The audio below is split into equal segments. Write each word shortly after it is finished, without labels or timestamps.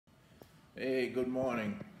Hey, good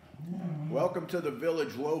morning. Welcome to the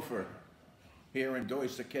Village Loafer here in Doi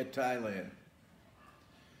Saket, Thailand.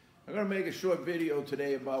 I'm going to make a short video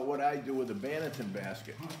today about what I do with a Banneton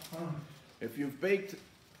basket. If you've baked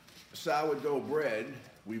sourdough bread,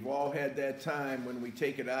 we've all had that time when we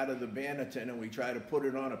take it out of the Banneton and we try to put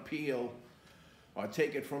it on a peel or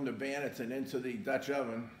take it from the Banneton into the Dutch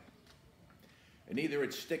oven. And either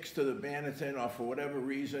it sticks to the Banneton or for whatever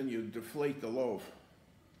reason you deflate the loaf.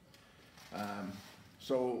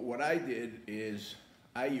 So what I did is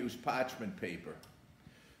I used parchment paper.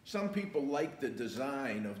 Some people like the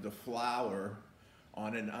design of the flower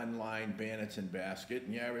on an unlined Banneton basket,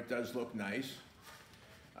 and yeah, it does look nice.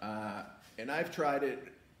 And I've tried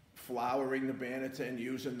it flouring the Banneton,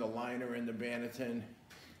 using the liner in the Banneton,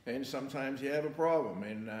 and sometimes you have a problem,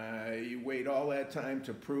 and you wait all that time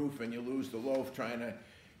to proof and you lose the loaf trying to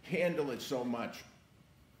handle it so much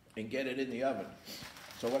and get it in the oven.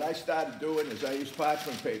 So what I started doing is I used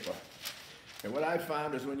parchment paper. And what I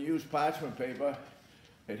found is when you use parchment paper,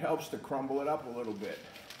 it helps to crumble it up a little bit.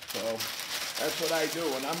 So that's what I do.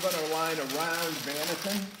 When I'm going to line a round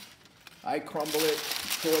Banneton, I crumble it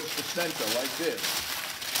towards the center like this.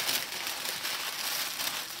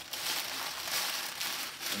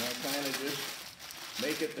 And I kind of just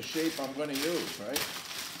make it the shape I'm going to use, right?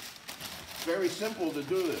 It's very simple to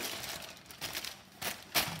do this.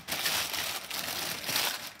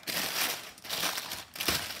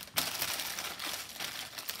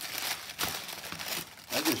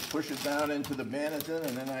 I just push it down into the Banneton,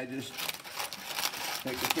 and then I just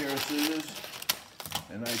take a pair of scissors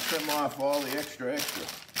and I trim off all the extra.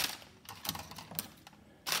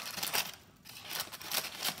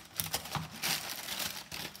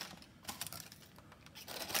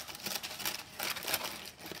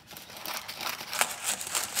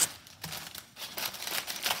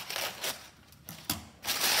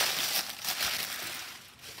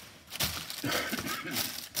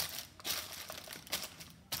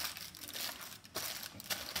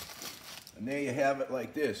 And there you have it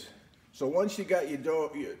like this. So once you got your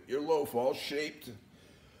dough, your loaf all shaped,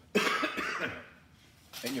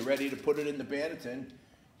 and you're ready to put it in the Banneton,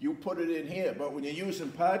 you put it in here. But when you're using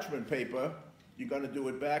parchment paper, you're going to do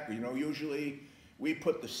it backward. You know, usually we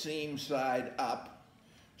put the seam side up,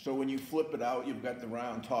 so when you flip it out, you've got the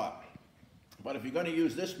round top. But if you're going to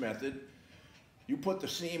use this method, you put the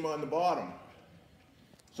seam on the bottom.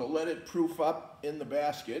 So let it proof up in the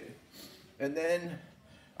basket, and then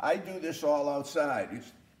I do this all outside.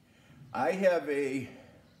 I have a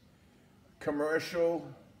commercial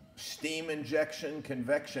steam injection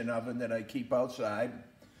convection oven that I keep outside.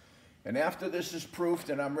 And after this is proofed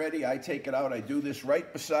and I'm ready, I take it out. I do this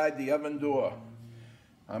right beside the oven door.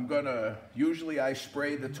 Usually I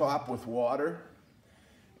spray the top with water,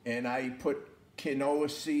 and I put quinoa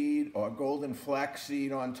seed or golden flax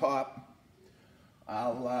seed on top.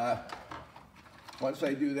 Once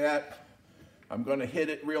I do that, I'm going to hit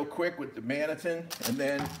it real quick with the Banneton, and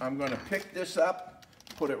then I'm going to pick this up,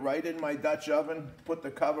 put it right in my Dutch oven, put the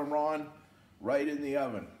cover on, right in the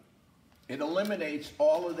oven. It eliminates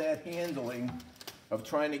all of that handling of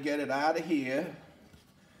trying to get it out of here,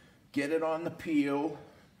 get it on the peel,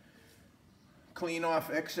 clean off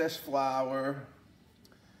excess flour,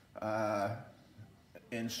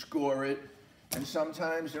 and score it. And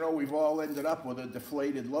sometimes, you know, we've all ended up with a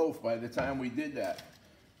deflated loaf by the time we did that.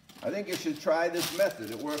 I think you should try this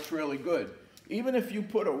method. It works really good. Even if you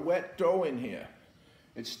put a wet dough in here,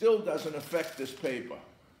 it still doesn't affect this paper.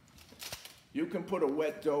 You can put a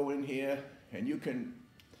wet dough in here, and you can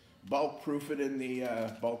bulk proof it in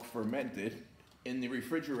the, bulk ferment it in the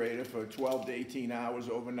refrigerator for 12 to 18 hours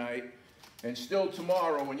overnight. And still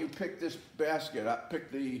tomorrow, when you pick this basket up,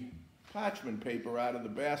 pick the parchment paper out of the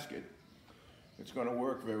basket, it's going to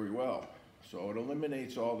work very well. So it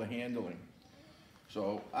eliminates all the handling.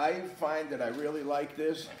 So I find that I really like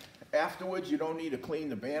this. Afterwards, you don't need to clean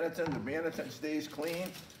the Banneton. The Banneton stays clean.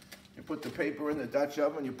 You put the paper in the Dutch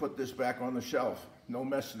oven, you put this back on the shelf. No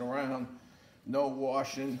messing around, no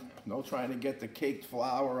washing, no trying to get the caked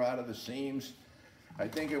flour out of the seams. I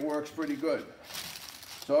think it works pretty good.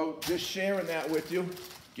 So just sharing that with you.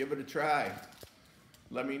 Give it a try.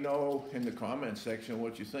 Let me know in the comments section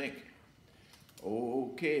what you think.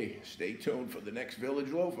 Okay, stay tuned for the next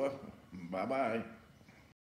Village Loafer. Bye-bye.